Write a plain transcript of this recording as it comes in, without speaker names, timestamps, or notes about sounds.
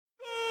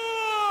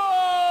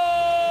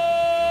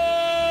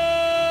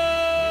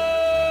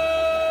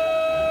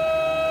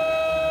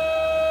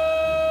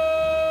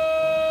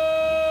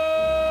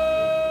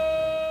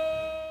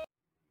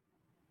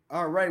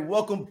right.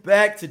 Welcome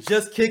back to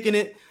Just Kicking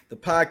It, the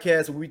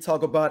podcast where we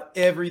talk about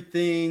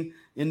everything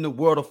in the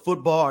world of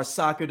football or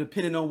soccer,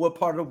 depending on what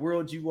part of the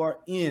world you are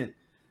in.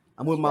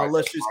 I'm with my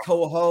illustrious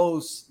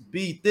co-host,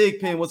 B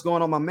Thigpen. What's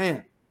going on, my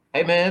man?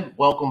 Hey man,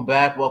 welcome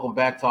back. Welcome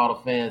back to all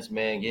the fans,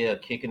 man. Yeah,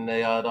 kicking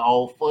the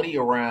old footy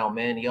around,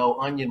 man. The old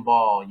onion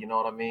ball. You know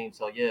what I mean?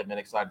 So yeah, man,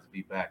 excited to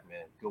be back,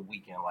 man. Good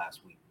weekend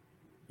last week.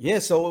 Yeah.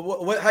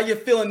 So, how you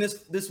feeling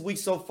this week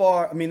so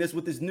far? I mean,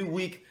 this new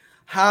week,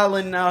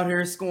 Haaland out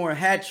here scoring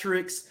hat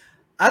tricks.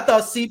 I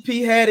thought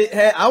CP had it.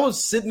 I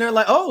was sitting there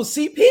like, oh,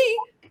 CP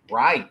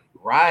Right.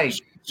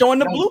 showing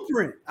the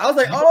blueprint. I was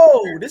like,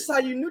 oh, this is how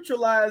you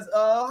neutralize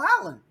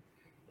Haaland.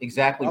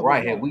 Exactly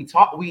right. Hey, we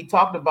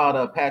talked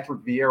about Patrick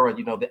Vieira,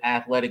 you know, the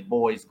athletic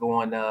boys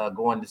going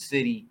to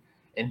city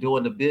and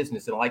doing the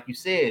business. And like you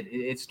said,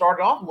 it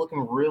started off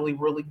looking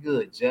really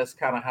good, just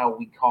kind of how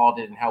we called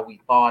it and how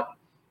we thought.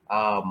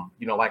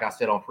 You know, like I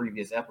said on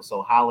previous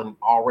episode, Holland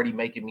already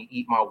making me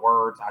eat my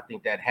words. I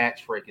think that hat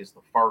trick is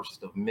the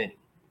first of many.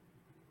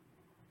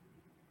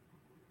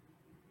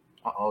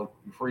 Uh-oh,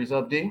 you freeze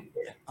up, D?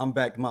 I'm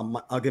back.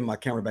 I'll get my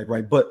camera back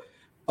right. But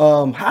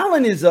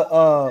Haaland is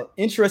a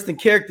interesting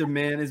character,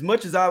 man. As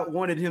much as I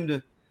wanted him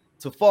to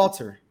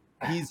falter,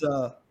 he's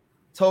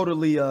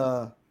totally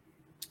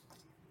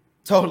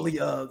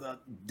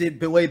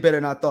did way better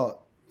than I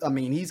thought. I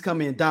mean, he's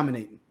coming in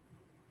dominating.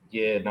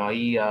 Yeah, no,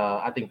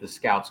 I think the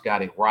scouts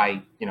got it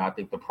right. You know, I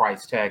think the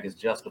price tag is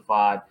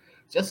justified.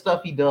 Just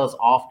stuff he does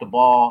off the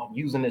ball,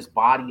 using his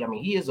body. I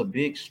mean, he is a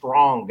big,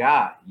 strong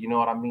guy. You know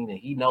what I mean? And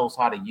he knows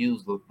how to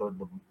use the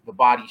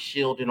body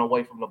shielding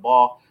away from the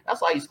ball.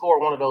 That's why he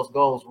scored one of those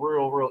goals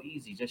real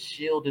easy. Just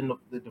shielding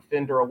the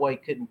defender away,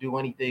 couldn't do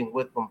anything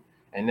with them.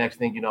 And next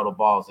thing you know, the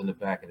ball's in the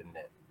back of the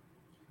net.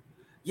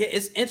 Yeah,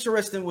 it's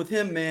interesting with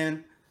him,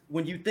 man.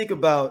 When you think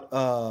about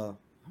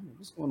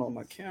what's going on with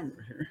my camera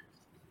here?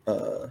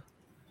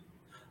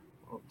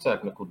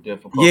 Technical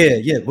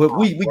difficulty. Yeah. But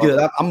we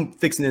good. I'm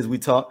fixing it as we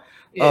talk.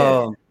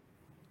 Yeah.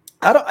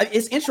 I don't.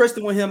 It's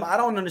interesting with him. I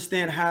don't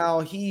understand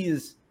how he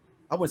is.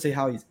 I wouldn't say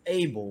how he's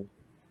able.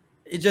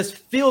 It just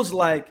feels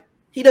like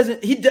he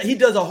doesn't. He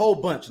does a whole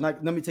bunch.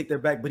 Like, let me take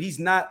that back. But he's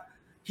not.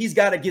 He's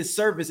got to get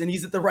service, and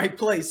he's at the right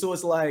place. So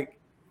it's like,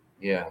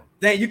 yeah,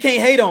 dang, you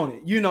can't hate on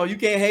it. You know, you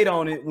can't hate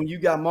on it when you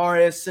got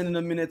Mahrez sending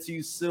them in to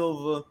you,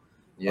 Silva.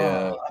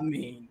 Yeah. I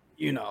mean,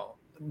 you know,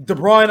 De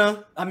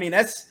Bruyne. I mean,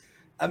 that's.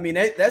 They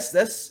made the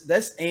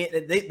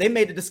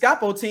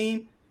Descapo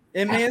team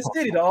in Man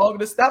City. The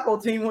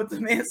Descapo team went to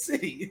Man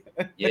City.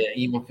 Yeah,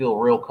 even feel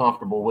real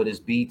comfortable with his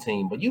B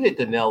team. But you hit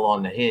the nail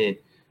on the head.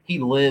 He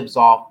lives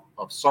off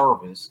of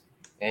service,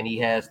 and he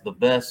has the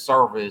best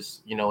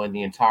service, you know, in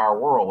the entire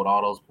world with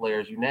all those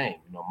players you named.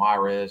 You know,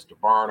 Mahrez, De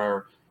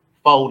Bruyne,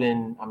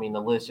 Foden. I mean,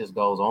 the list just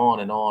goes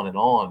on and on and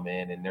on,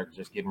 man. And they're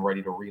just getting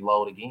ready to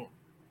reload again.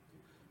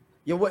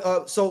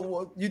 Yeah.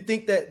 So you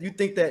think that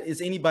is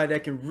anybody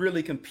that can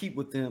really compete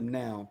with them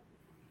now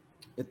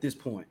at this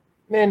point?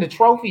 Man, the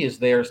trophy is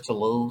theirs to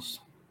lose.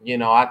 You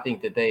know, I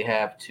think that they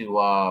have to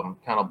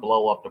kind of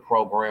blow up the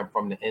program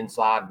from the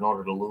inside in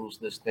order to lose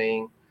this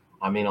thing.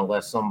 I mean,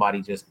 unless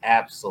somebody just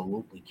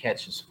absolutely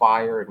catches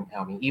fire. And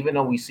I mean, even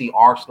though we see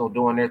Arsenal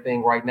doing their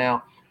thing right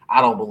now,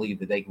 I don't believe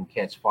that they can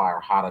catch fire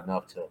hot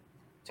enough to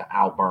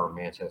outburn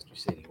Manchester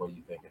City. What are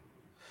you thinking?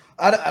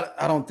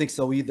 I don't think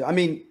so either. I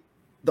mean,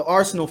 the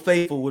Arsenal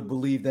faithful would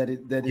believe that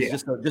it's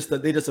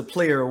they're just a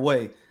player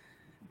away.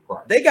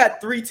 Right. They got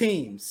three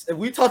teams. If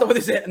we talked about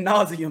this ad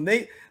nauseum,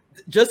 they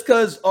just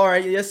because all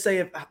right. Let's say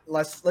if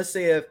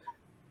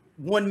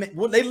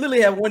they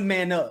literally have one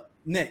man up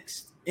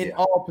next in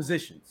all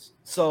positions,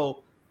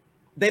 so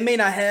they may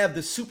not have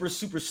the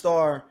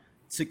superstar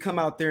to come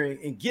out there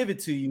and give it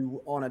to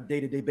you on a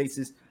day-to-day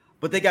basis,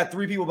 but they got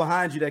three people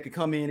behind you that could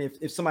come in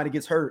if somebody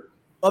gets hurt.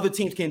 Other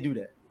teams can't do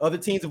that. Other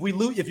teams,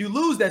 if you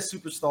lose that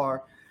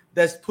superstar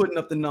that's putting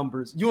up the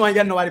numbers, you ain't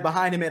got nobody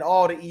behind him at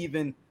all to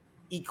even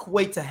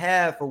equate to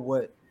half of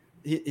what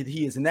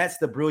he is, and that's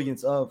the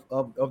brilliance of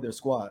their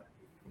squad.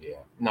 Yeah,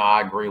 no,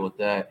 I agree with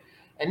that.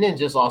 And then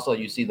just also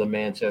you see the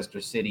Manchester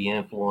City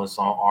influence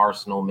on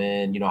Arsenal,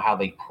 man. You know how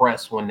they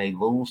press when they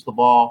lose the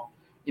ball.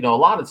 You know, a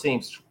lot of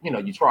teams, you know,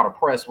 you try to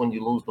press when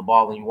you lose the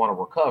ball and you want to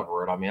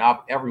recover it. I mean,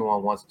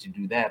 everyone wants to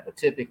do that, but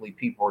typically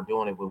people are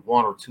doing it with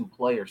one or two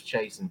players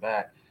chasing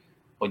back.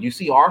 But you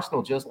see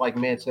Arsenal, just like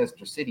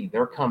Manchester City,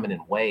 they're coming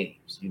in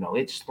waves. You know,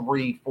 it's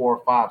 3,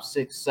 4, 5,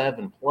 6,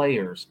 7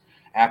 players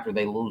after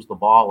they lose the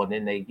ball, and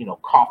then they, you know,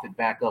 cough it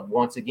back up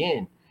once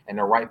again, and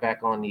they're right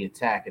back on the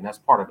attack. And that's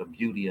part of the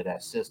beauty of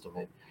that system.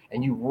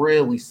 And you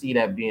really see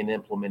that being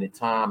implemented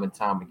time and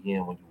time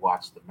again when you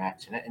watch the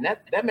match. And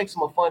that makes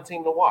them a fun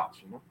team to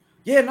watch, you know?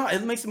 Yeah, no,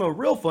 it makes them a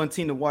real fun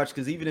team to watch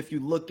because even if you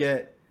look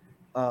at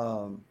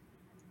the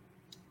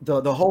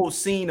whole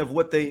scene of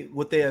what they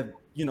have,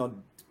 you know,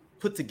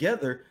 put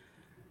together,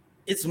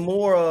 it's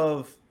more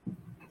of,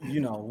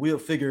 you know, we'll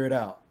figure it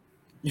out.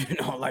 You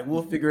know, like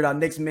we'll figure it out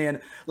next man,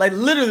 like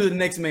literally the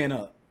next man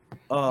up.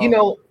 You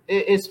know,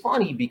 it's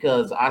funny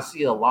because I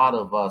see a lot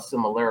of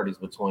similarities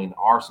between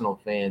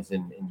Arsenal fans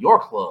and your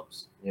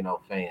club's, you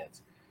know,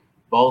 fans.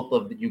 Both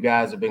of you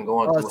guys have been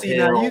going through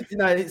hell.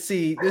 This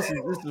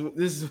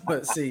is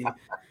what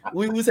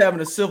we was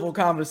having a civil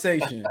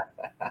conversation.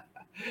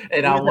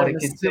 And I want to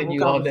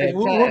continue on that.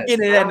 We'll get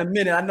into that in a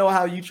minute. I know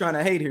how you trying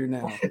to hate here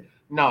now.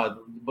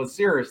 No, but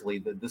seriously,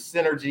 the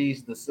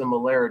synergies, the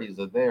similarities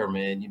are there,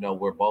 man. You know,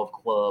 we're both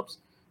clubs,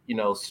 you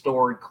know,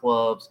 storied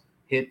clubs,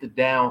 hit the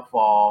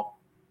downfall.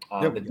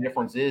 The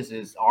difference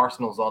is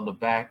Arsenal's on the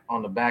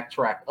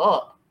backtrack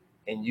up,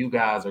 and you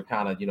guys are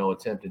kind of, you know,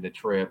 attempting to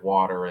tread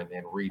water and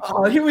reach.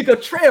 Oh, here we go,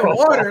 tread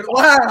water.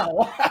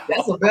 Wow.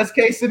 That's the best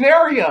case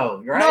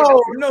scenario, right? No.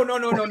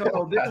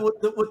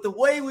 With the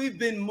way we've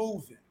been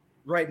moving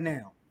right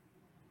now,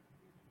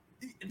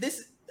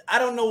 I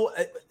don't know.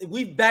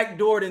 We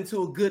backdoored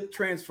into a good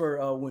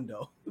transfer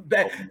window.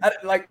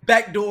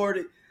 Backdoored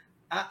it.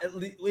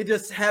 It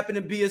just happened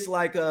to be. It's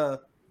like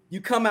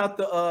you come out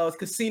the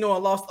casino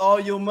and lost all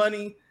your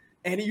money,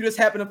 and you just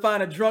happen to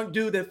find a drunk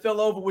dude that fell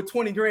over with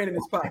 20 grand in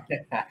his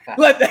pocket.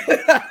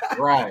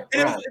 Right.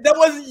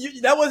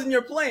 That wasn't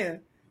your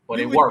plan. But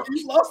it worked.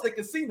 You lost the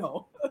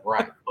casino.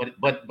 Right.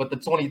 But the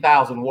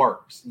 20,000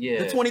 works.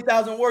 Yeah. The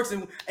 20,000 works,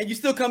 and you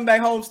still come back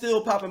home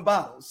still popping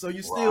bottles. So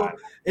you still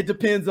It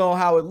depends on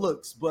how it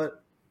looks.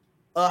 But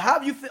how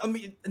have you feel? I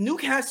mean,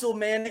 Newcastle,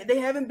 man, they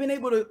haven't been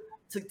able to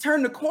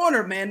turn the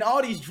corner, man.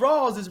 All these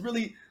draws was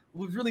really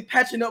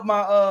patching up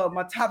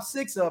my top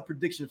 6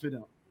 prediction for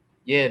them.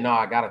 Yeah, no,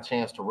 I got a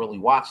chance to really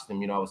watch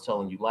them. You know, I was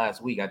telling you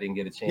last week I didn't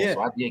get a chance,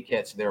 so I did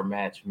catch their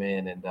match,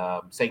 man. And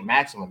St.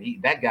 Maximin,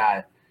 that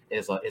guy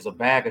is a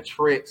bag of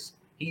tricks.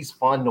 He's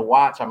fun to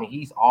watch. I mean,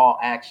 he's all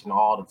action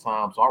all the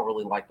time. So I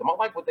really like them. I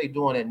like what they're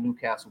doing at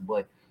Newcastle,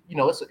 but you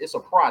know, it's a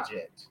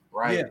project,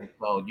 right? Yeah.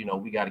 So you know,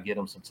 we got to give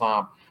them some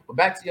time. But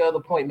back to your other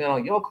point, man,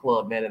 on your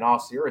club, man. In all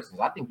seriousness,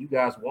 I think you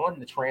guys won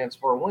the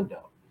transfer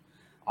window.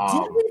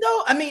 Did we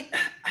though? I mean,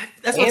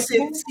 that's what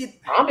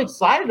I'm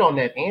excited on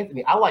that,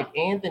 Anthony. I like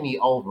Anthony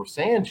over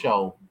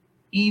Sancho.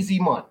 Easy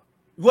money.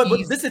 But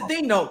this is the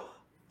thing, though.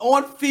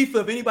 On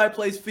FIFA, if anybody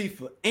plays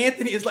FIFA,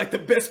 Anthony is like the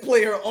best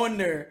player on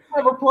there. I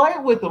never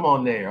played with him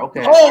on there.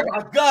 Okay. Oh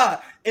my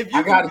God! I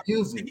gotta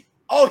use it.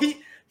 Oh,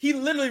 he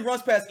literally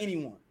runs past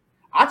anyone.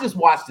 I just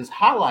watched this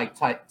highlight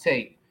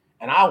tape,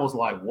 and I was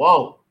like,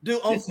 "Whoa,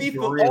 dude!" On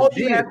FIFA, all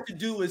you have to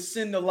do is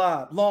send a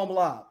long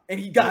lob, and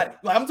he got it.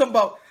 Like I'm talking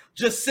about,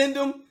 just send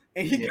him,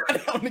 and he got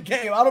it on the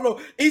game. I don't know.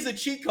 He's a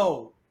cheat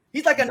code.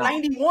 He's like a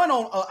 91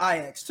 on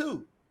Ajax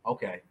too.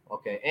 Okay,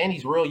 and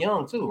he's real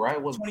young too, right?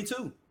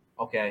 22.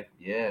 Okay,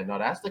 yeah, no,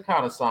 that's the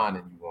kind of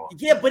signing you want.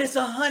 Yeah, but it's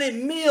 100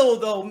 mil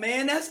though,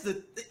 man. That's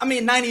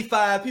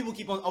 95. People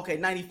keep on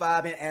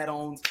 95 and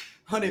add-ons,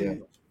 100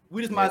 mil.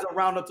 We just might as well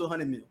round up to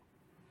 100 mil.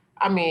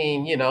 I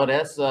mean, you know,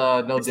 that's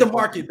It's the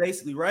market,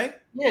 basically, right?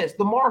 Yeah, it's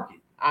the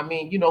market. I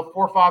mean, you know,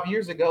 4 or 5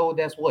 years ago,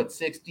 that's what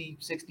 60,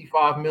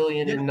 65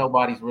 million, and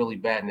nobody's really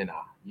batting an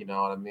eye. You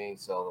know what I mean?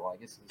 So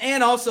like,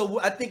 and also,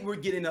 I think we're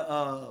getting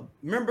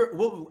remember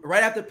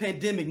right after the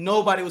pandemic,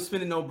 nobody was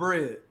spending no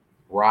bread.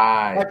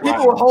 Right. Like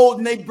people were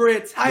holding their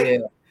bread tight. Yeah.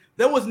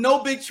 There was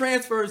no big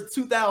transfers in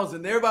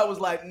 2000. Everybody was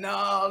like,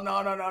 no. And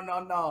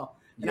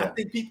I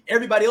think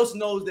everybody else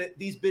knows that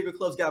these bigger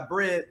clubs got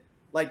bread.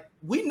 Like,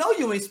 we know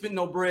you ain't spent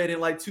no bread in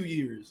like 2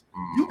 years.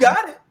 You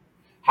got it.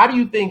 How do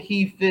you think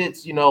he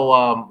fits, you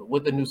know,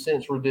 with the new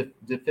central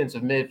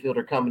defensive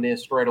midfielder coming in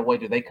straight away?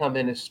 Do they come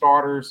in as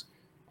starters?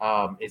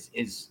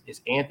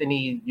 Is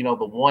Anthony, you know,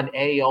 the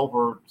 1A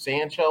over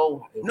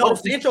Sancho? No,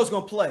 Sancho's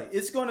going to play.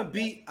 It's going to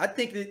be – I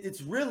think that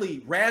it's really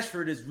 –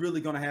 Rashford is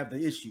really going to have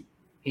the issue.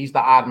 He's the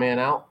odd man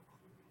out?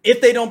 If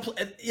they don't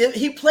play –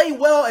 he played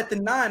well at the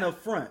 9 up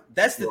front.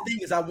 That's the thing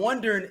is I'm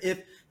wondering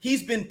if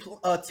he's been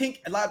that's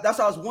what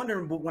I was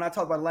wondering when I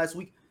talked about it last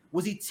week.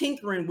 Was he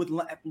tinkering with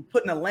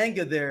putting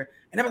Elanga there?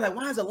 And I was like,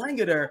 why is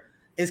Elanga there?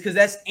 It's because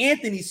that's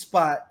Anthony's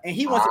spot, and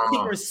he wants to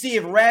tinker and see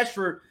if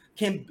Rashford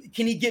can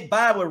he get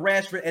by with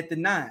Rashford at the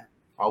 9.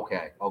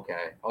 Okay. Oh,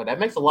 that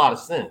makes a lot of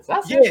sense.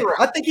 That's interesting.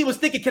 I think he was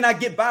thinking, can I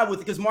get by with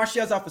it? Because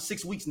Martial's out for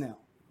 6 weeks now.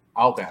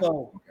 Okay.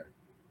 So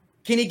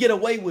can he get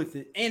away with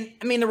it? And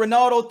I mean, the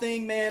Ronaldo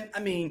thing, man. I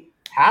mean,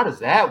 how does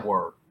that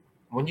work?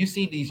 When you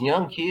see these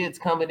young kids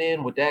coming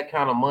in with that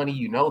kind of money,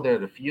 you know they're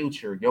the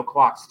future. Your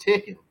clock's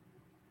ticking.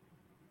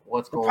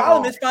 What's going on? The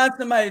problem is find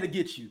somebody to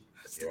get you.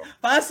 Yeah.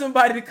 Find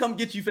somebody to come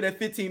get you for that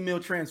 15 mil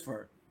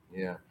transfer.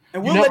 Yeah.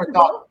 And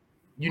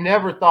you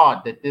never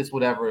thought that this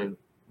would ever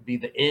be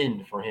the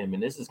end for him,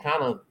 and this is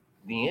kind of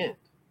the end.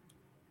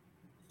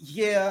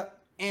 Yeah,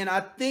 and I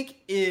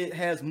think it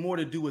has more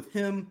to do with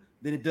him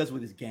than it does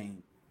with his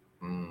game.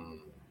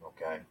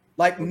 Okay.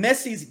 Like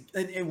Messi's,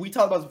 and we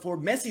talked about this before,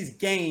 Messi's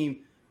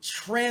game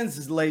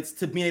translates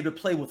to being able to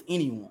play with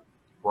anyone.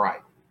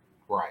 Right.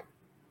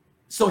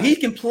 So he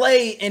can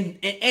play,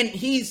 and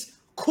he's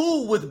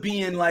cool with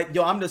being like,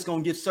 yo, I'm just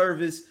gonna give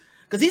service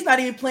because he's not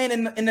even playing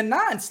in the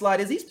 9 slot.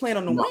 He's playing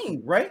on the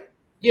wing, right?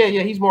 Yeah,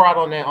 he's more out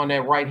on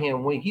that right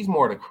hand wing. He's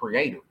more the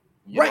creator,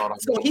 right?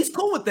 So he's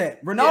cool with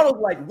that.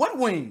 Ronaldo's like, what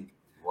wing?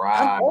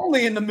 Right. I'm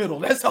only in the middle.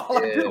 That's all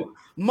I do.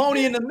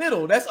 Money in the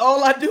middle. That's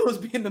all I do is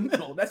be in the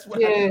middle. That's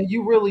what I do.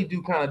 You really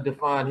do kind of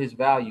define his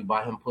value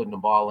by him putting the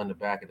ball in the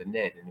back of the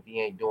net. And if he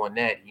ain't doing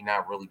that, he's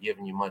not really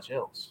giving you much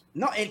else.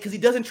 No, and because he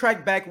doesn't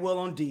track back well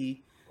on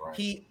D. Right.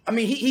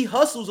 He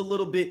hustles a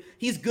little bit.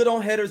 He's good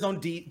on headers on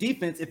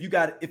defense if you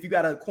got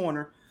a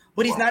corner,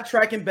 but he's not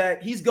tracking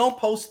back. He's gonna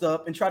post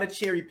up and try to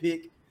cherry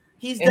pick.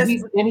 And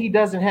he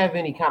doesn't have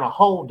any kind of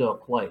hold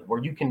up play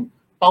where you can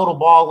throw the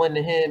ball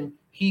into him.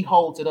 He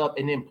holds it up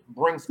and then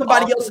brings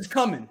somebody else is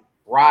coming.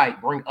 Right,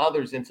 bring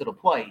others into the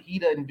play. He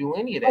doesn't do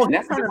any of that. Oh,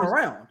 he's turning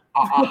around.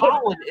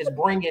 Holland is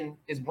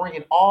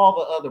bringing all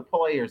the other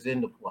players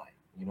into play.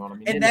 You know what I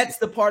mean? And that's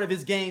the part of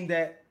his game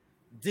that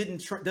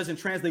doesn't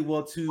translate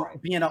well to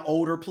being an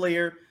older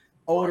player,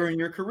 in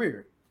your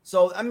career.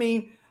 So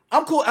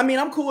I'm cool.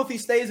 I'm cool if he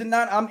stays and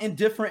not. I'm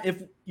indifferent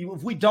if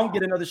we don't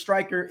get another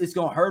striker. It's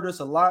gonna hurt us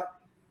a lot,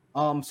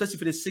 especially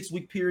for this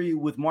 6-week period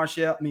with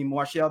Martial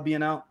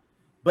being out.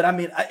 But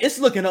it's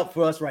looking up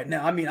for us right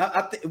now.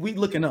 I think we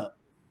looking up.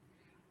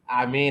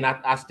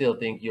 I still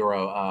think you're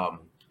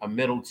a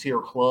middle tier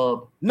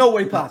club. No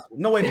way possible.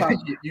 No way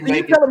possible.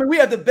 you telling me we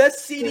have the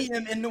best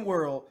CDM in the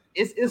world?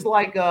 It's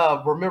like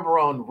remember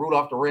on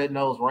Rudolph the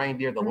Red-Nosed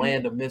Reindeer, the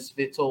land of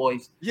misfit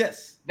toys.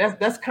 Yes,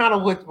 that's kind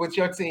of what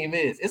your team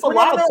is. It's a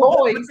lot of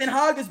toys. Ten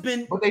Hag has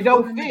been, but they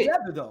don't fit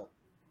together though.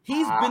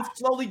 He's been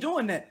slowly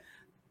doing that.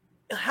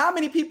 How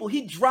many people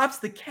he drops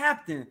the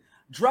captain,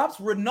 drops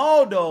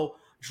Ronaldo,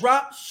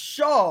 drops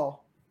Shaw,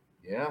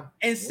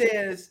 and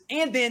says,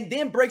 and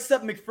then breaks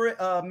up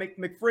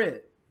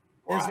McFred.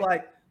 It's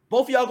like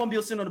both of y'all gonna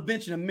be sitting on the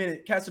bench in a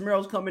minute.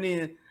 Casemiro's coming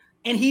in.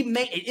 And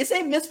it's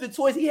ain't misfit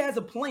toys. He has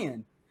a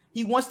plan.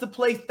 He wants to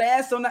play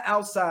fast on the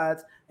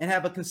outsides and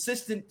have a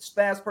consistent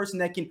fast person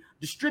that can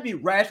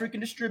distribute. Rashford can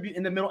distribute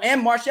in the middle,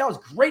 and Martial is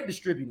great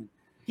distributing.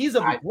 He's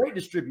a great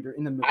distributor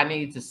in the middle. I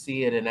need to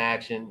see it in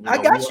action.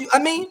 I got you.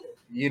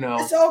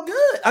 It's all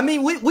good.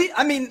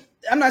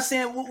 I'm not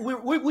saying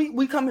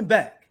we coming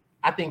back.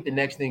 I think the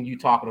next thing you're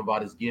talking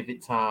about is give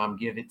it time,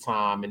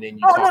 and then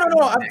you. Oh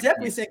no! I'm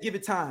definitely saying give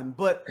it time,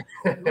 but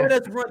let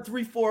us run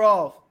 3-4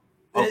 off.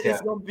 Okay.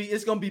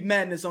 It's gonna be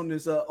madness on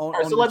this. All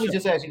right, so let me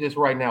just ask you this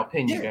right now,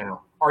 pin you down.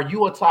 Are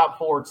you a top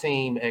 4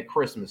 team at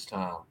Christmas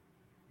time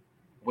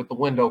with the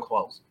window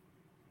closed?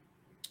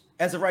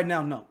 As of right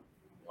now, no.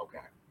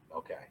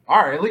 Okay.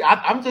 All right.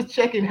 I'm just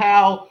checking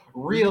how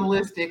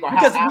realistic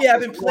because we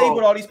haven't played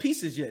with all these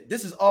pieces yet.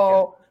 This is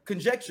all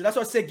conjecture. That's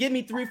why I said give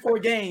me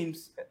 3-4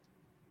 games.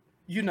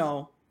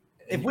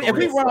 If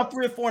we run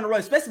 3 or 4 in a row,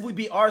 especially if we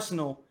beat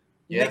Arsenal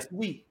next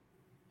week.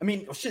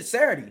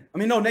 Saturday.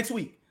 Next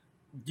week.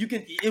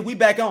 If we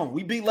back on.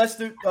 We beat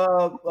Leicester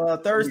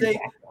Thursday.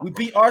 We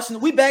beat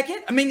Arsenal. We back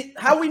in.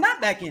 How are we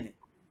not back in it?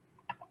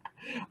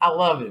 I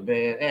love it,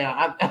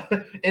 man.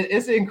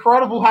 It's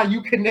incredible how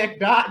you connect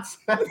dots.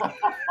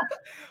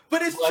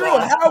 But it's true.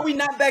 How are we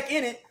not back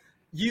in it?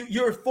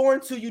 You're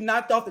 4-2. You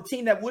knocked off the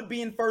team that would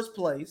be in first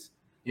place.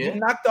 You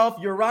knocked off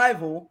your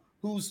rival,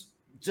 who's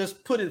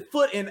just put his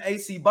foot in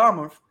AC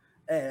Bomber.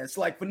 It's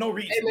like for no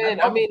reason. Hey man,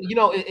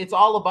 it's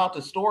all about the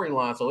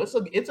storyline. So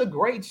it's a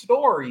great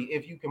story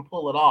if you can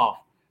pull it off.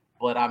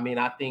 But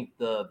I think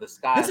the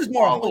sky. This is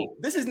more hope.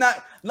 This is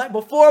not like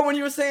before when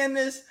you were saying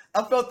this.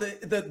 I felt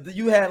that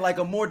you had like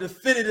a more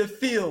definitive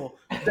feel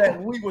that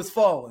we was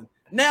falling.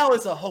 Now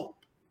it's a hope.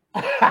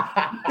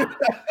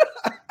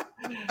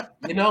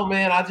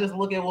 Man, I just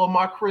look at what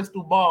my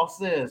crystal ball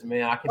says,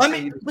 man.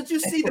 But you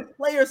see the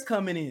players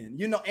coming in,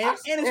 and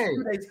it's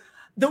 2 days.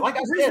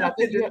 I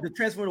think the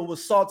transfer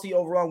was salty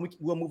overall.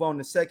 We'll move on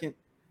in a second.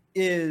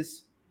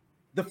 Is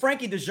the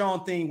Frankie de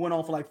Jong thing went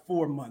on for like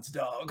 4 months,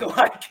 dog.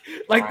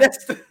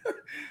 That's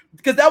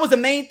because that was the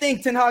main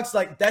thing. Ten Hag's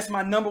like, that's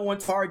my number one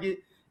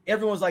target.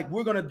 Everyone's like,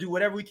 we're gonna do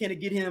whatever we can to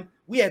get him.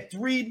 We had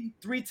three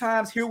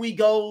times. Here we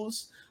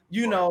goes.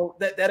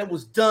 That it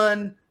was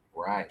done.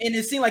 Right. And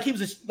it seemed like he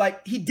was just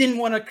like he didn't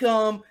want to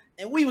come,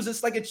 and we was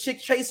just like a chick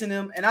chasing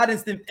him. And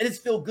it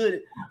just feel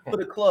good for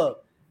the club.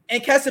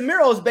 And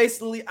Casemiro is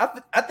basically,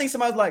 I think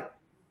somebody's like,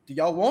 do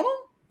y'all want him?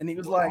 And he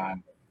was like,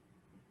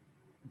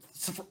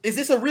 is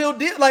this a real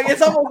deal? Like,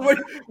 it's almost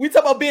we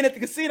talk about being at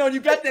the casino and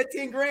you got that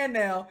 10 grand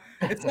now.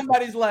 And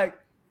somebody's like,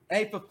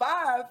 hey, for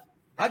 5,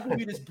 I'll give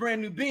you this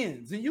brand new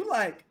Benz. And you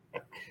like,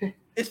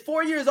 it's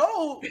 4 years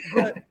old,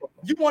 but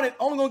you want it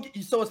only going to get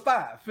you, so it's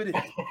 5 for this.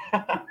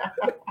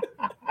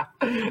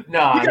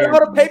 No, you got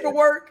all the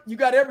paperwork, you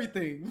got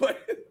everything. But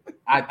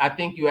I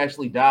think you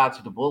actually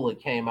dodged the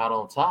bullet, came out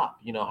on top.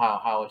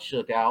 How it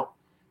shook out.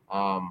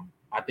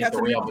 I think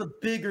the Real was a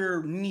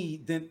bigger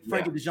need than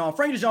Frankie de Jong.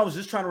 Frankie de Jong was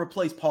just trying to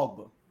replace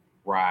Pogba.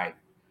 Right.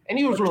 And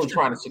he was really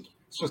trying to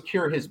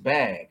secure his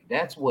bag.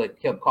 That's what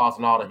kept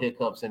causing all the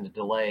hiccups and the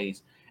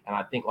delays. And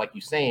I think, like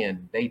you're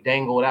saying, they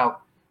dangled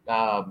out,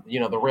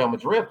 the Real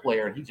Madrid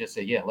player, and he just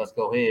said, yeah, let's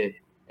go ahead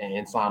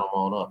and sign them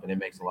on up. And it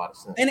makes a lot of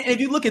sense. And if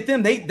you look at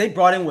them, they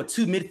brought in,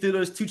 2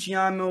 midfielders,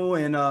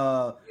 Tucciano and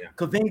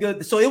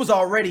Camavinga. So it was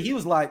already, he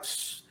was like,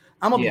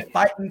 I'm going to be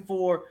fighting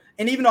for,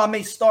 and even though I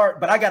may start,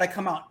 but I got to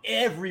come out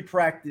every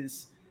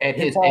practice. At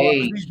his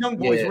age. These young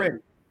boys ready.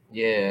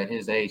 Yeah, at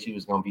his age, he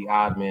was going to be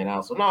odd man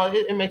out. So no,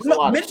 it makes a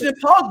lot of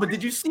sense. Pogba,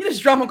 did you see this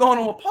drama going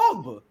on with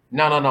Pogba?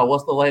 No.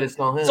 What's the latest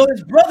on him? So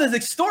his brother's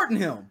extorting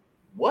him.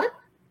 What?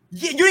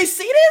 Yeah, you didn't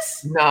see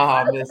this? No,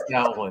 I missed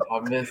that one.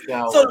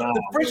 So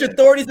the French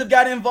authorities have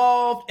got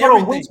involved.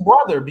 Hold on, which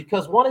brother?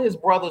 Because one of his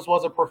brothers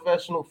was a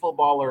professional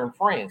footballer in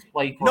France.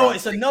 Played for. No,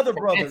 it's another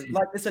brother.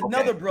 Like it's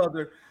another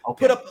brother.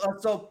 Okay. Put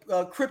up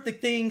a cryptic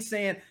thing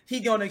saying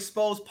he gonna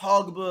expose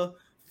Pogba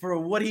for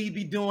what he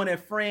be doing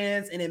at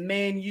France and in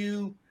Man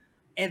U.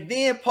 And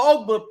then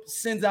Pogba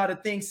sends out a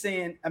thing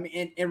saying,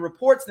 and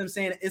reports them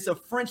saying it's a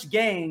French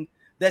gang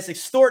that's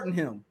extorting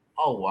him.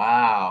 Oh,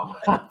 wow.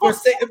 Or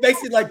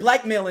basically like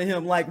blackmailing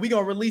him, like, we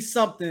gonna release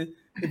something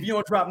if you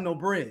don't drop no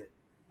bread.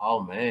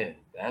 Oh, man,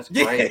 that's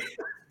great.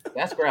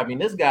 That's great. I mean,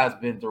 this guy's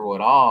been through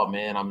it all,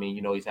 man. I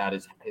mean, he's had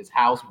his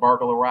house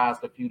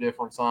burglarized a few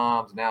different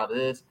times. Now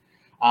this.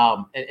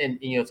 And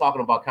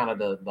talking about kind of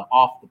the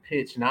off the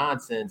pitch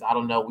nonsense. I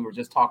don't know. We were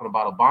just talking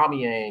about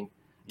Aubameyang.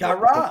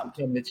 Got robbed.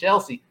 Came to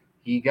Chelsea.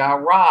 He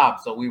got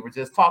robbed. So we were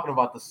just talking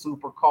about the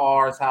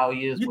supercars, how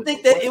he is. You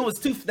think that it was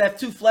too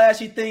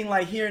flashy thing,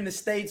 like here in the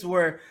States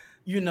where,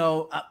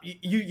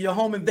 your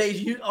home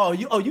invasion.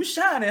 You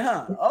shining,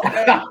 huh?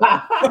 Okay.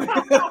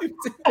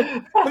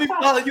 Let me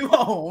follow you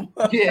home.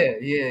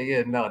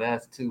 Yeah. No,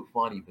 that's too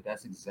funny, but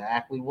that's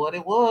exactly what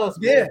it was.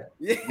 Man.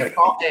 Yeah.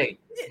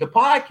 The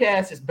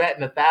podcast is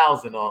batting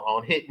 1,000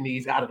 on hitting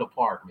these out of the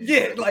park, man.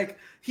 Yeah, like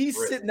he's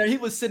sitting there. He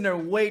was sitting there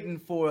waiting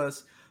for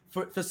us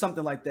for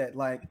something like that.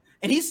 Like,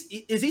 and is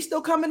he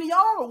still coming to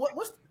y'all? Or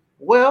what's?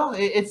 Well,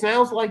 it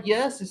sounds like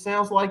yes. It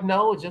sounds like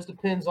no. It just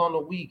depends on the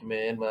week,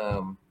 man.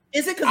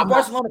 Is it because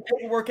Barcelona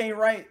paperwork ain't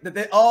right?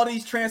 That all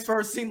these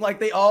transfers seem like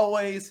they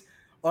always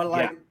are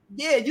like,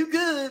 yeah, you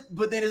good,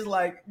 but then it's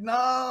like,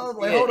 no.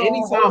 Like,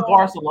 anytime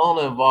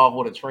Barcelona involved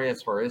with a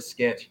transfer, it's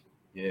sketchy.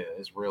 Yeah,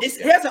 it's real.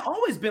 It hasn't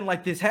always been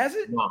like this, has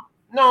it?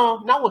 No,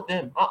 not with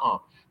them.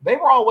 They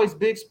were always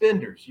big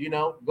spenders.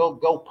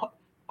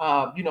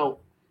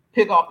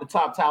 Pick off the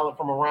top talent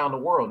from around the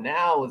world.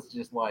 Now it's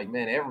just like,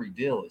 man, every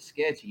deal is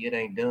sketchy. It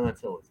ain't done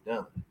until it's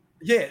done.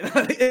 Yeah,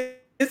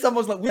 it's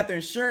almost like we got the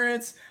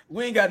insurance.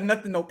 We ain't got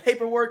nothing, no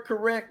paperwork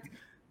correct.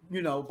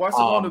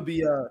 Barcelona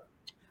be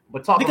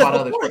But talking about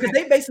other because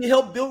they basically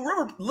helped build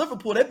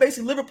Liverpool. They're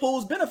basically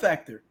Liverpool's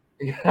benefactor.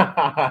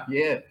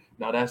 Yeah,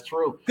 no, that's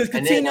true. Because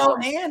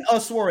Coutinho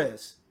and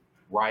Suarez.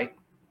 Right,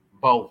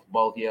 both.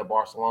 Yeah,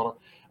 Barcelona.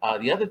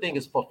 The other thing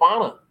is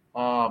Fofana.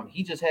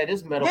 He just had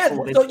his medical.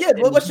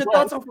 What's your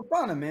thoughts on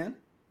Fofana, man?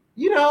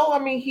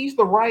 He's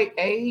the right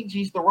age,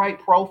 he's the right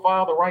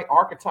profile, the right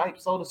archetype,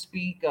 so to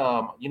speak.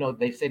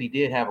 They said he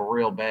did have a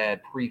real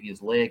bad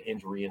previous leg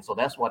injury, and so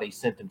that's why they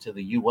sent him to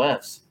the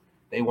U.S.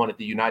 They wanted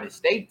the United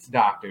States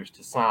doctors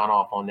to sign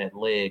off on that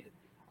leg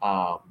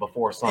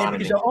before signing.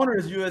 Because your owner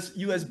is U.S.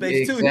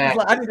 based too. He was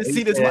like, I need to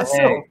see this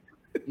myself.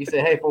 He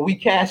said, "Hey, before we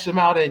cash him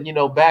out and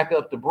back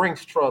up the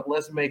Brinks truck,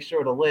 let's make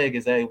sure the leg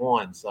is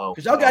A1." So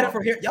because y'all got it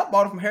from here, y'all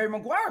bought it from Harry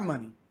Maguire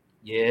money.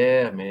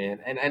 Yeah, man,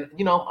 and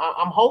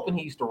I'm hoping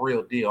he's the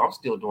real deal. I'm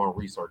still doing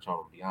research on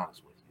him, to be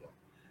honest with you.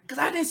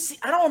 Because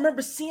I don't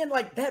remember seeing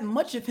like that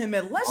much of him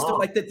at Leicester,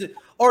 like that,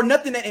 or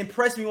nothing that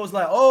impressed me was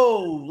like,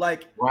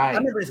 right. I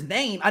remember his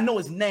name. I know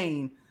his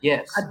name.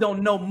 Yes, I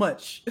don't know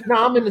much.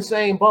 No, I'm in the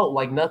same boat.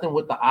 Like nothing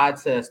with the eye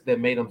test that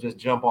made him just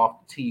jump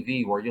off the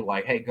TV, where you're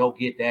like, hey, go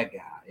get that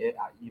guy.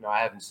 I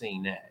haven't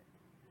seen that.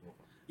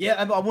 Yeah,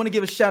 I want to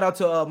give a shout out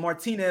to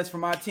Martinez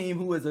from our team,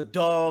 who is a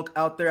dog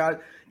out there. I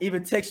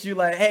even text you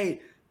like, hey,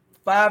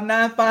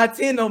 5'9",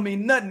 5'10" don't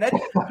mean nothing.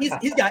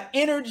 He's got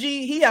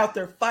energy. He out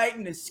there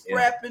fighting and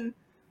scrapping.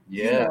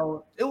 Yeah,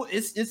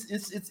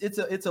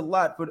 it's a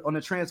lot on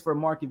the transfer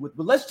market.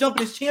 But let's jump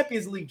in this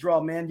Champions League draw,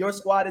 man. Your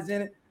squad is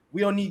in it.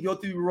 We don't need to go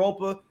through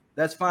Europa.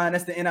 That's fine.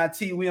 That's the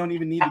NIT. We don't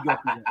even need to go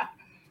through that.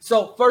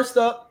 So first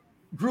up,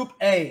 Group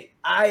A: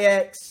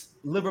 Ajax,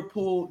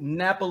 Liverpool,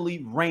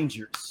 Napoli,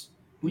 Rangers.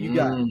 Who you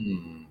got?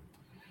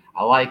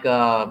 I like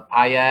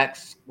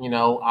Ajax.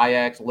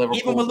 Ajax, Liverpool.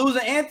 Even with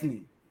losing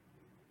Anthony,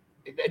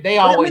 they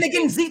always.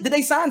 Did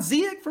they sign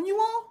Ziyech from you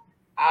all?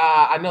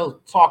 I know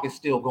talk is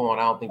still going.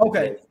 I don't think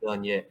it's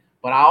done yet.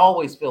 But I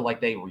always feel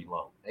like they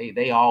reload.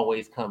 They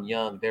always come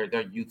young.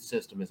 Their youth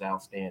system is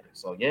outstanding.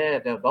 So yeah,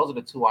 those are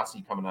the two I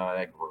see coming out of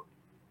that group.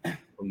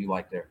 Who you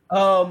like there?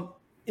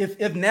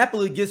 If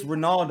Napoli gets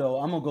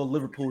Ronaldo, I'm gonna go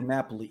Liverpool.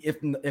 Napoli.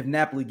 If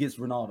Napoli gets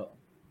Ronaldo.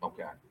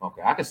 Okay,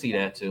 I can see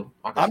that too.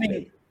 I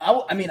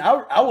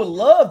would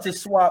love to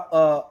swap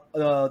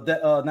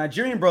the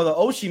Nigerian brother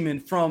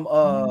Osimhen from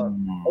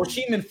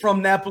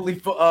Napoli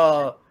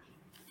for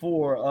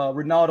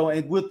Ronaldo,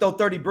 and we'll throw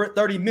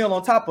 30 mil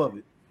on top of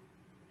it.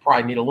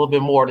 Probably need a little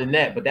bit more than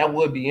that, but that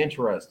would be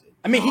interesting.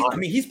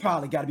 He's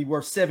probably got to be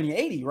worth 70,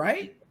 80,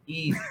 right?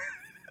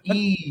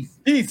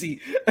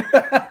 Easy.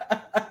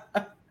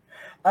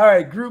 All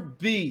right, Group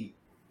B: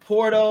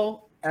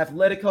 Porto,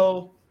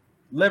 Atletico,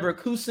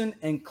 Leverkusen,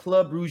 and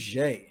Club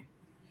Brugge.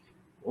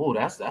 Oh,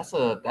 that's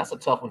a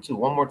tough one too.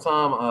 One more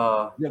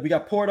time. We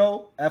got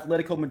Porto,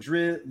 Atletico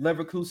Madrid,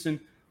 Leverkusen,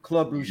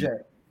 Club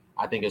Brugge.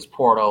 I think it's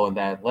Porto and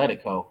the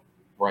Atletico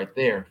right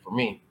there for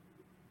me.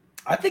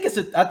 I think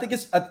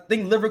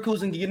Leverkusen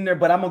can get in there,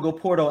 but I'm gonna go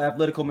Porto,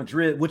 Atletico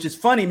Madrid, which is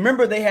funny.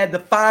 Remember they had the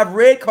 5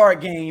 red card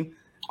game.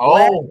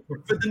 Oh,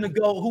 for them to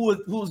go, who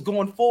was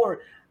going forward.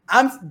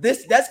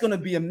 That's gonna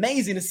be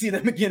amazing to see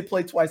them again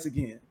play twice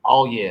again.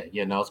 Oh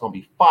yeah, no, it's gonna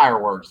be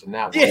fireworks in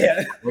that one.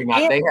 Yeah,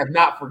 they have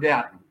not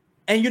forgotten.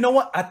 And you know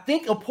what? I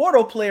think a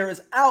Porto player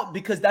is out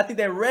because I think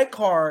that red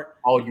card.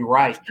 Oh, you're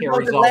right.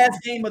 Carries the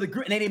last game of the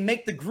group, and they didn't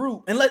make the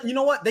group. And you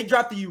know what? They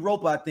dropped the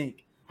Europa, I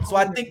think. So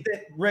I think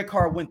that red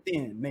card went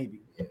in,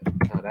 maybe. Yeah.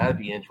 Now, that'd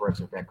be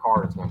interesting if that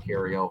card is going to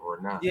carry over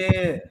or not.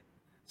 Yeah.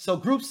 So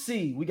Group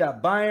C, we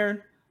got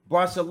Bayern,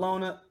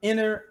 Barcelona,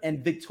 Inter,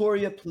 and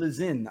Victoria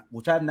Plzen,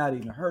 which I've not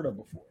even heard of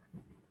before.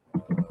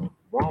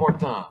 One more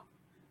time.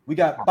 We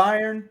got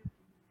Bayern,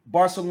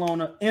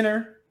 Barcelona,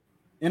 Inter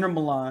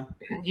Milan.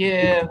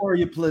 Yeah.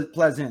 Victoria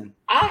Plzen.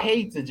 I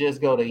hate to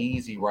just go the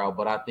easy route,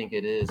 but I think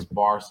it is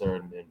Barca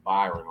and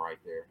Bayern right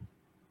there.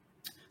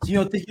 So you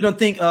don't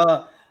think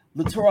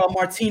Lautaro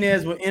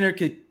Martinez with Inter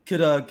could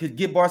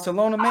get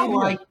Barcelona, maybe? I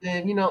like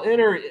them.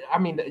 Inter, I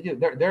mean,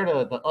 they're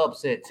the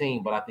upset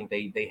team, but I think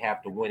they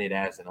have to win it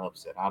as an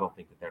upset. I don't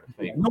think that they're the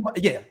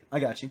favorite. Yeah, I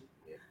got you.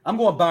 Yeah. I'm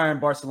going Bayern,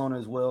 Barcelona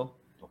as well.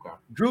 Okay.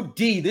 Group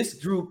D, this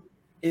group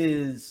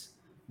is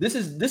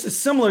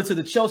similar to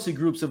the Chelsea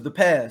groups of the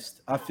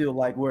past, I feel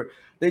like, where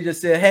they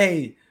just said,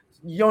 hey,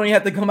 you don't even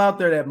have to come out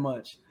there that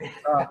much.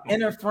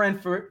 Eintracht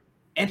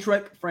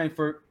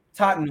Frankfurt,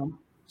 Tottenham,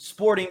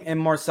 Sporting, and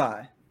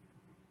Marseille.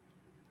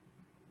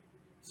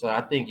 So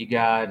I think you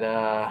got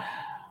I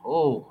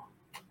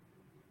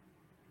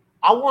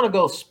want to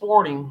go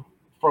Sporting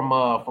from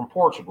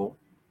Portugal.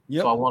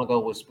 Yep. So I want to go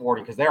with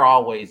Sporting because they're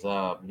always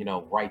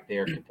right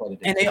there competitive.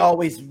 And they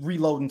always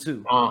reloading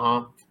too.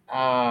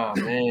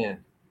 Man.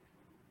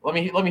 Let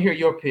me hear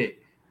your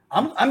pick.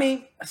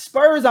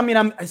 Spurs.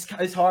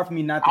 It's hard for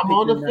me not to. I'm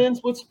on the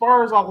fence with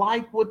Spurs. I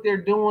like what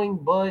they're doing,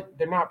 but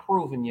they're not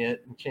proven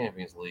yet in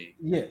Champions League.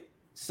 Yeah.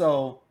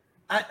 So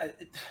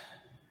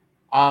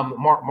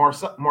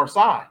Marseille.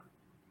 Marseille.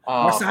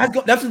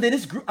 That's what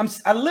this group.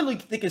 I literally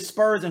think it's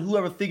Spurs and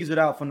whoever figures it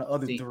out from the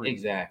other three.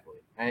 Exactly.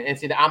 And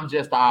see, I'm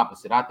just the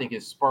opposite. I think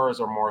it's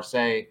Spurs or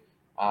Marseille,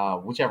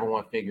 whichever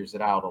one figures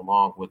it out,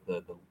 along with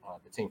the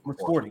team from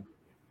Sporting.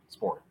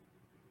 Sporting.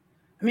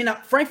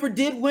 Frankfurt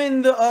did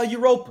win the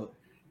Europa.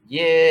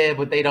 Yeah,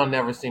 but they don't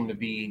never seem to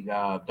be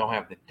don't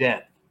have the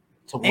depth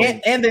to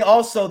win. And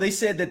they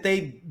said that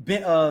they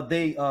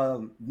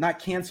not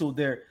canceled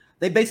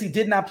they basically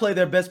did not play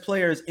their best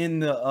players in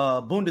the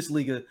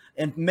Bundesliga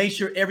and made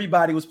sure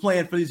everybody was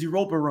playing for these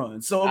Europa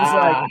runs. So it was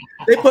like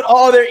they put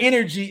all their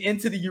energy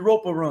into the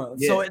Europa run.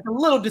 Yeah. So it's a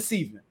little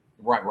deceiving.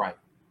 Right.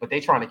 But they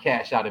trying to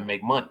cash out and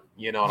make money,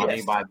 you know what I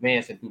mean, by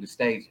advancing through the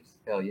stages.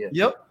 Hell yeah.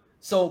 Yep.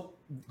 So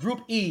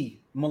Group E,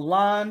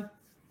 Milan,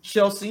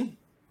 Chelsea,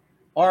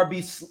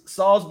 RB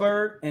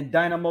Salzburg, and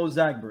Dynamo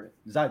Zagreb.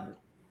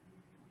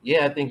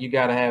 Yeah, I think you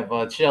got to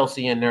have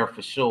Chelsea in there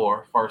for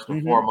sure, first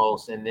and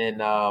foremost, and then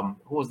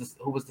who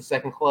was the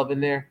second club in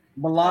there?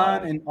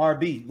 Milan and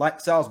RB, like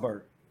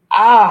Salzburg.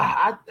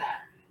 I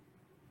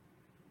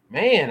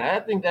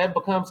think that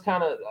becomes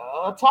kind of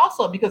a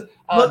toss-up because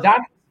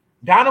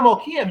Dynamo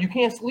Kiev, you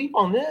can't sleep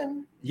on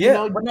them.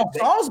 Yeah, but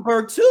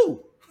Salzburg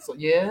too. So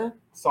yeah,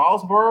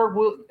 Salzburg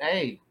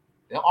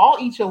they'll all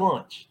eat your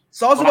lunch.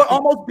 Salzburg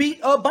almost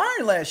beat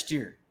Bayern last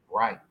year.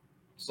 Right.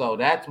 So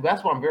that's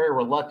why I'm very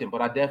reluctant, but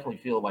I definitely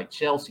feel like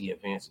Chelsea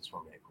advances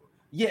from that group.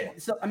 Yeah.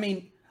 So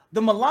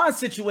the Milan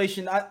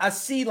situation, I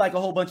see like a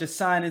whole bunch of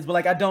signings, but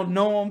like I don't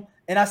know them,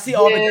 and I see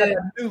all the guys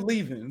new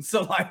leaving.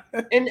 So like,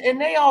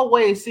 and they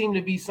always seem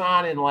to be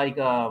signing like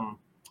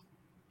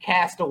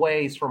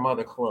castaways from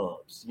other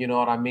clubs. You know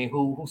what I mean?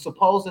 Who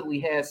supposedly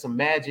has some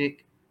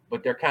magic,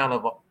 but they're kind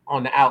of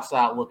on the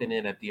outside looking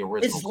in at the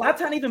original. Is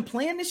Zlatan even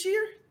playing this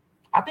year?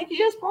 I think he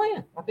is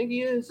playing. I think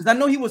he is. Because I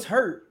know he was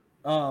hurt.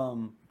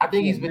 I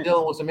think he's been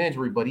dealing with some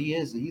injury, but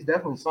he's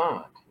definitely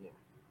signed.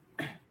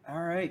 Yeah.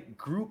 All right,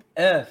 Group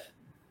F: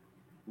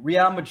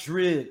 Real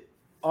Madrid,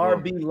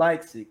 RB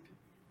Leipzig,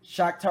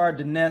 Shakhtar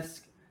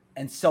Donetsk,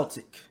 and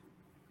Celtic.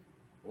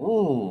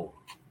 Ooh.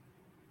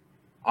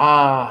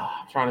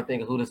 I'm trying to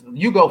think of who this.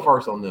 You go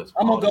first on this.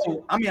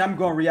 I'm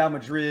going Real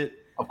Madrid,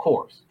 of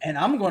course, and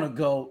I'm gonna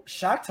go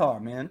Shakhtar,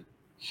 man.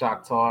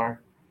 Shakhtar.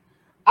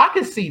 I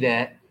can see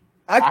that.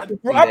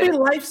 RB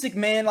Leipzig,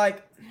 man,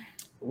 like.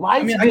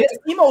 I guess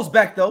Timo's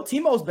back though.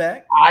 Timo's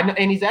back. I know,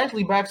 and he's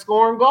actually back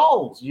scoring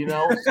goals.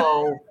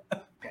 So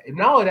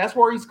no, that's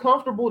where he's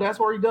comfortable. That's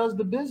where he does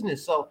the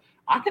business. So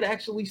I could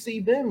actually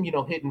see them,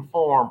 hitting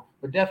form,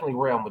 but definitely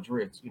Real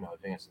Madrid's,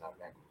 advancing out of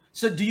that.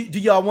 So do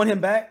y'all want him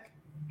back?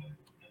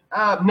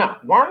 No,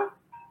 Warner.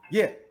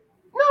 Yeah.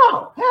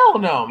 No, hell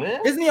no,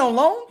 man. Isn't he on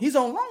loan? He's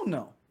on loan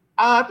now.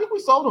 I think we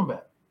sold him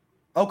back.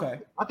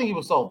 Okay. I think he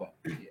was sold back.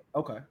 Yeah.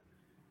 Okay.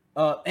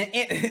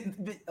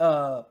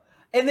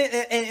 And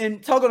then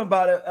talking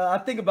about it, I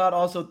think about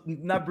also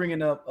not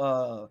bringing up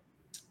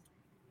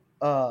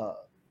damn,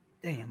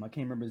 I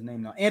can't remember his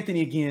name now.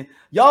 Anthony again.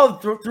 Y'all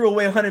threw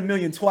away 100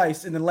 million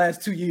twice in the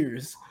last 2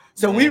 years,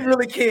 so we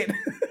really can't.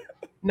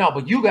 No,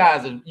 but you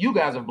guys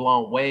have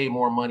blown way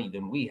more money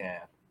than we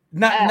have.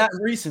 Not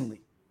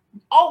recently.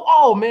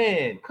 Oh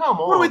man, come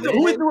on.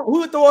 Who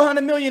would throw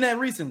 100 million at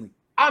recently?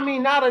 I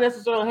mean, not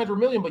necessarily 100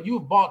 million, but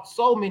you've bought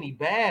so many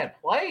bad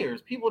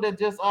players. People that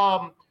just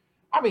I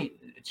mean,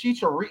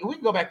 Chicharito. We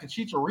can go back to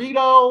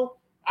Chicharito.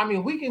 I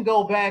mean, we can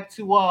go back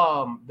to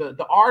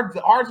the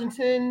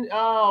Argentine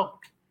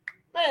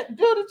man,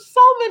 dude. It's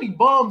so many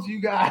bums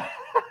you got.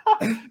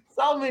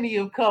 So many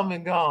have come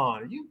and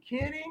gone. Are you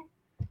kidding?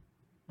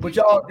 But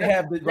y'all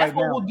have it right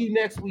now. What we'll do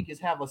next week is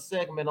have a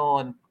segment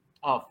on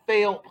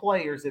failed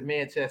players at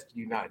Manchester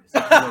United.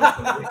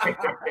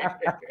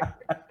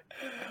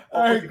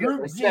 All right,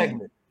 group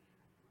segment.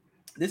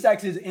 This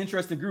actually is an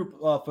interesting group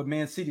for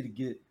Man City to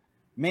get.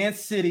 Man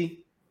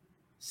City,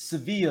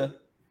 Sevilla,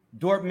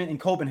 Dortmund, and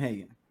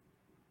Copenhagen.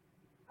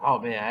 Oh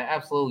man,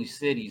 absolutely,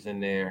 City's in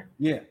there.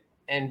 Yeah,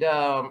 and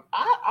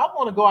I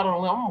want to go out on a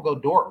limb. I'm gonna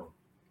go Dortmund.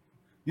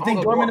 You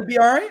think Dortmund will be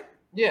all right?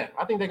 Yeah,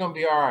 I think they're gonna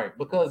be all right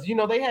because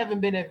they haven't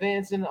been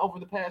advancing over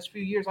the past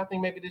few years. I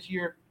think maybe this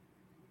year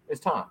it's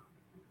time.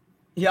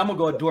 Yeah, I'm gonna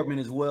go with Dortmund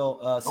as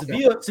well.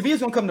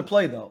 Sevilla's gonna come to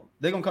play though.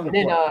 They're gonna come to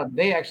play.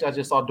 They actually, I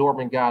just saw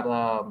Dortmund got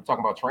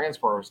talking about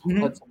transfers.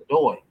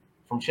 Hudson-Odoi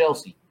from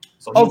Chelsea.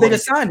 So they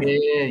just signed him.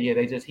 Yeah.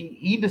 They just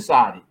he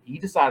decided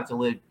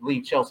to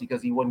leave Chelsea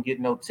because he wasn't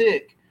getting no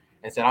tick,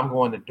 and said I'm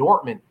going to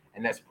Dortmund,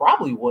 and that's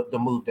probably what the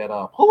move that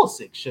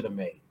Pulisic should have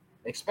made.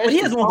 Especially, but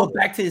he doesn't want to go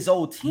back to his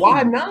old team.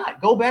 Why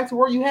not go back to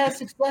where you had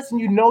success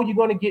and you're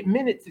going to get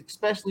minutes,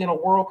 especially in a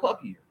World Cup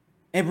year,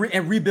 and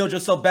rebuild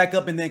yourself back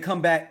up and then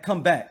come back.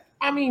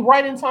 I mean,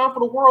 right in time for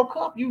the World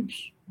Cup, you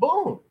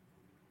boom,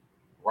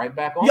 right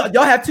back on.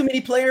 Y'all have too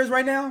many players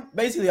right now.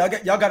 Basically, y'all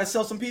got to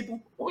sell some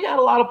people. We had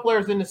a lot of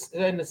players in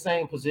the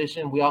same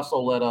position. We also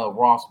let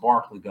Ross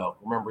Barkley go.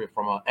 Remember it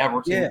from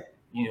Everton.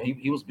 Yeah.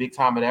 He was big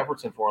time at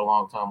Everton for a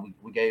long time.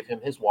 We gave him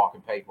his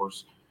walking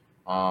papers.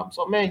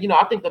 So man,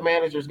 I think the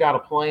manager's got a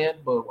plan,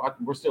 but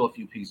we're still a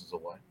few pieces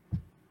away.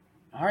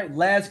 All right,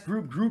 last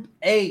Group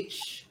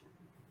H,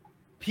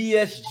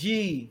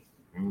 PSG,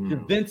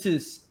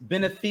 Juventus,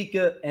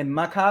 Benfica, and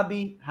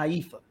Maccabi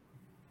Haifa.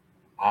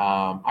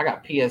 I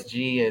got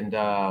PSG and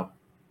I'm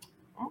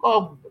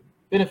going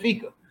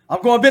Benfica.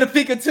 I'm going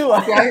Benfica too.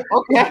 Okay.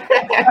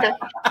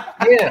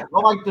 Yeah, I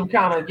like them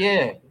kind of.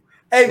 Yeah.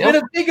 Hey,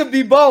 Benfica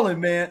be balling,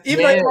 man.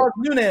 Even like Mark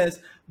Nunez.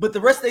 But the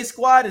rest of their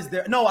squad is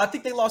there. No, I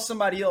think they lost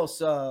somebody else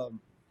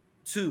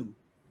too.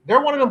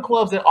 They're one of them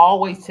clubs that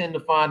always tend to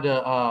find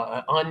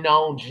an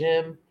unknown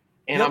gem.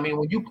 And I mean,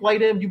 when you play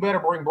them, you better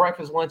bring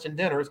breakfast, lunch, and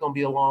dinner. It's going to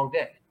be a long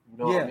day. You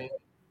know what I mean?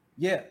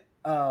 Yeah.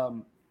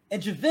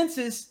 And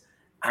Juventus,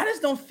 I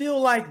just don't feel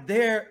like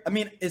they're. I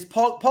mean, is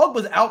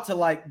Pogba's out to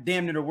like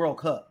damn near the World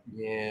Cup?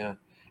 Yeah,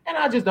 and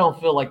I just don't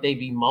feel like they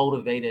be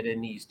motivated in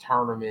these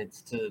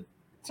tournaments to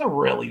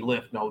really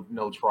lift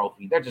no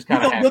trophy. They're just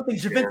kind of. You don't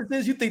think Juventus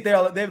is? You think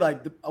they're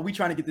like, are we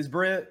trying to get this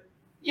bread?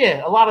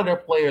 Yeah, a lot of their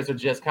players are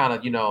just kind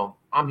of,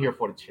 I'm here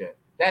for the check.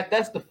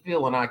 That's the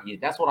feeling I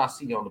get. That's what I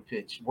see on the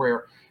pitch.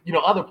 Where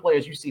other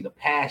players, you see the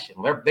passion.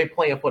 They're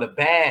playing for the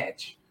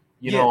badge,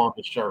 on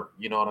the shirt.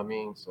 You know what I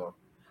mean? So.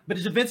 But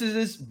the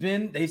Juventus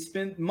they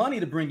spend money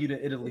to bring you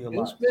to Italy a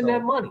lot. Spend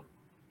that money.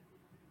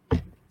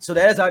 So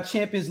that is our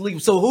Champions League.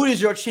 So who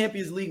is your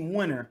Champions League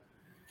winner?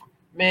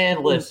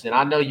 Man, listen,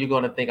 I know you're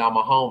going to think I'm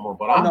a homer,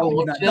 but I'm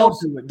going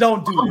Chelsea.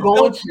 Don't do it. I'm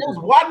going Chelsea.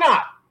 Why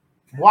not?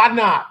 Why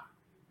not?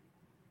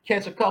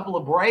 Catch a couple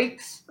of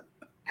breaks.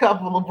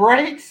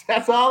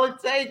 That's all it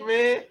takes,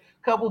 man.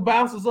 Couple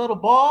bounces of the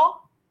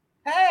ball.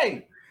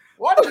 Hey,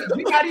 what?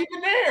 You're not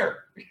even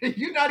there.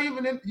 You're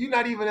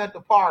not even at the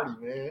party,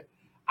 man.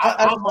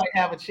 I might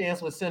have a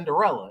chance with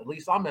Cinderella. At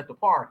least I'm at the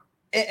party.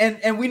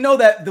 And we know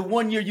that the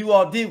one year you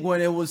all did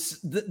win, it was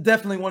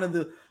definitely one of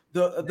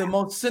the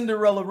most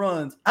Cinderella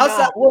runs.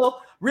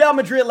 Real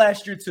Madrid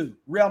last year too.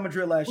 We've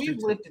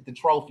lifted the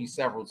trophy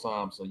several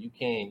times, so you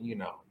can't, yeah.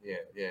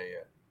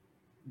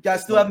 You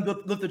guys still haven't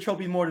lifted the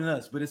trophy more than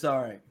us, but it's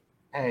all right.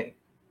 Hey,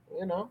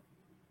 All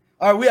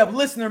right, we have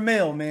listener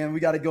mail, man. We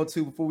got to go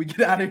to before we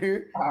get out of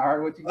here. All right,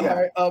 what you got?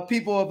 All right,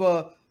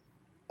 people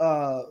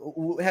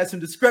have had some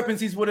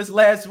discrepancies with us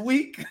last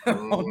week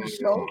on the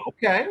show.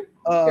 Okay.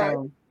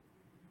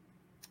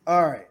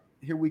 All right,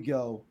 here we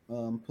go.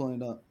 I'm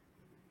pulling it up.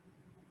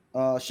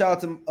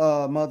 Shout out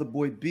to Mother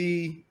Boy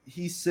B.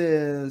 He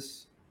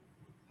says,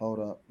 hold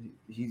up.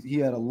 He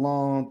had a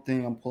long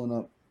thing I'm pulling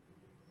up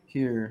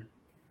here.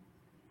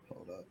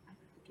 Hold up.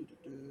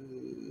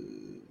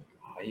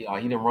 He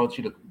didn't wrote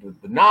you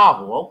the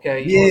novel.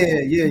 Okay.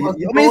 Yeah. I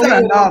mean, it's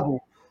not a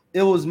novel.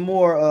 It was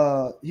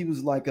more. He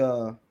was like,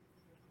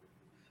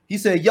 he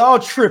said, y'all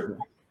tripping.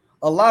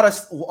 A lot of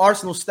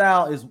Arsenal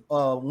style is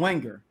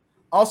Wenger.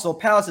 Also,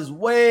 Palace is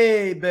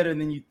way better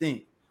than you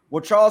think.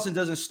 Well, Charleston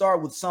doesn't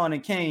start with Son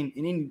and Kane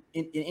in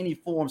any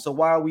form. So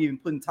why are we even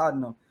putting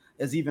Tottenham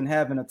as even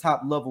having a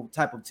top level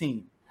type of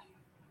team?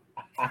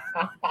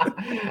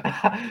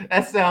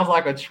 That sounds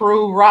like a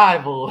true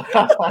rival.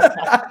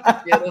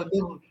 Yeah,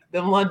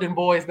 them London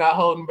boys not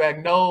holding back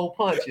no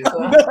punches.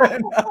 Huh?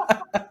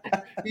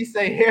 He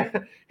say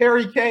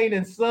Harry Kane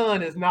and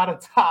Son is not a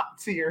top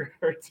tier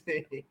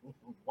team.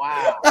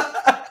 Wow,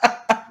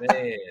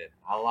 man,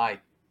 I like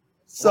it.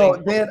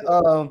 So then,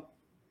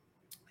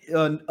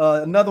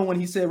 another one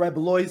he said right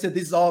below. He said,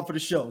 "This is all for the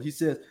show." He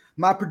says,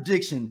 "My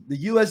prediction: the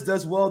U.S.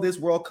 does well this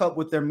World Cup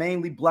with their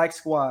mainly black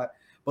squad,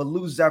 but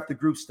loses after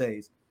group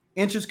stage.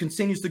 Interest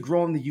continues to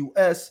grow in the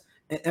U.S.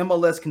 and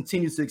MLS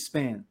continues to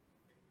expand.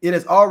 It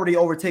has already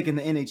overtaken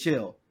the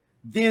NHL.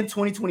 Then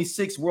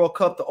 2026 World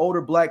Cup, the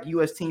older black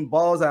U.S. team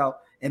balls out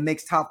and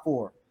makes top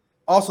 4.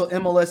 Also,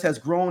 MLS has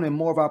grown and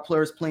more of our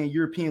players playing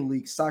European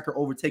League. Soccer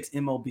overtakes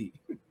MLB."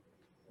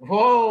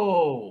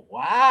 Whoa!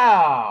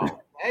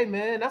 Wow! Hey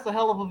man, that's a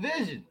hell of a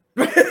vision.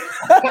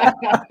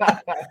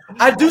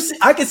 I do see.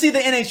 I can see the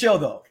NHL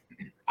though.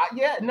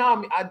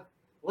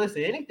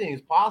 Listen, anything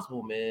is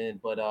possible, man.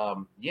 But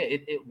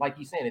it like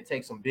you're saying, it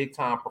takes some big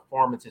time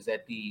performances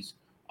at these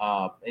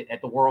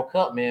at the World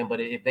Cup, man. But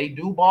if they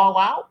do ball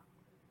out,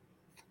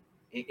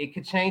 it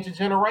could change a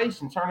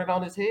generation, turn it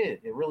on its head.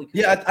 It really could.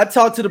 Yeah, I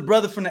talked to the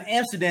brother from the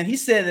Amsterdam. He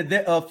said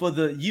that for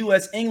the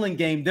U.S. England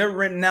game, they're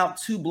renting out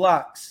 2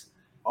 blocks.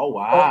 Oh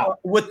wow!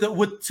 With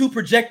 2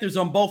 projectors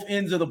on both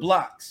ends of the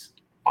blocks.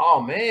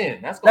 Oh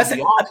man, that's gonna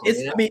be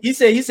awesome. I mean, he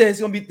said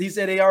it's gonna be. He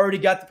said they already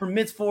got the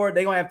permits for it.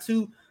 They're gonna have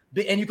 2,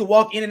 and you can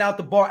walk in and out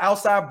the bar,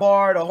 outside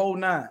bar, the whole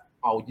 9.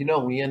 Oh,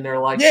 we in there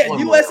like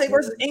USA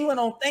versus England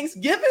on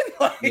Thanksgiving.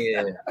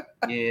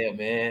 Yeah,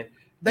 man.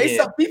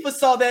 People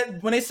saw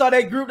that when they saw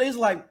that group, they was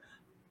like,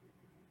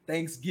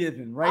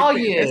 Thanksgiving, right? Oh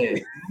yeah,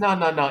 no,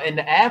 and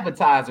the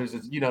advertisers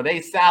is they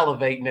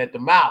salivating at the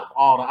mouth,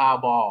 all the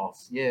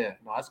eyeballs. Yeah,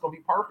 no, that's gonna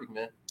be perfect,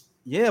 man.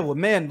 Yeah, well,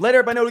 man, let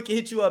everybody know we can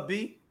hit you up,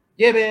 B.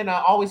 Yeah, man.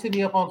 Always hit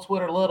me up on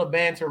Twitter. Love the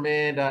banter,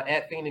 man.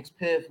 At Phoenix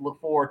Piff.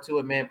 Look forward to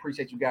it, man.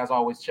 Appreciate you guys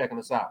always checking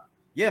us out.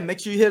 Yeah, make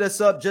sure you hit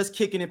us up. Just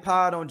Kicking It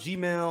Pod on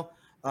Gmail.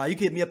 You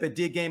can hit me up at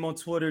Dig Game on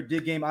Twitter,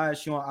 Dig Game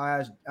ISU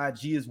on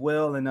IG as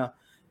well. And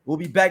we'll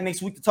be back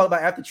next week to talk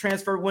about after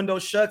transfer window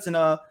shuts. And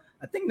I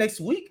think next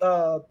week,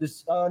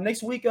 Champions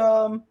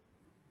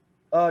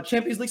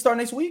League start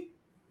next week.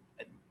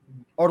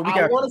 Or the week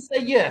I want to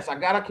say yes. I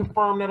gotta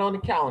confirm that on the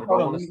calendar.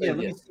 Let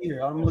me see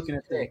here. I'm looking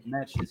at the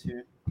matches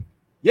here.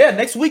 Yeah,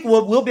 next week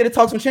we'll be able to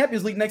talk some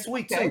Champions League next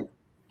week too.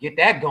 Get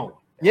that going.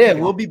 Yeah,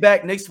 we'll be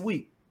back next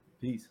week.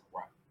 Peace.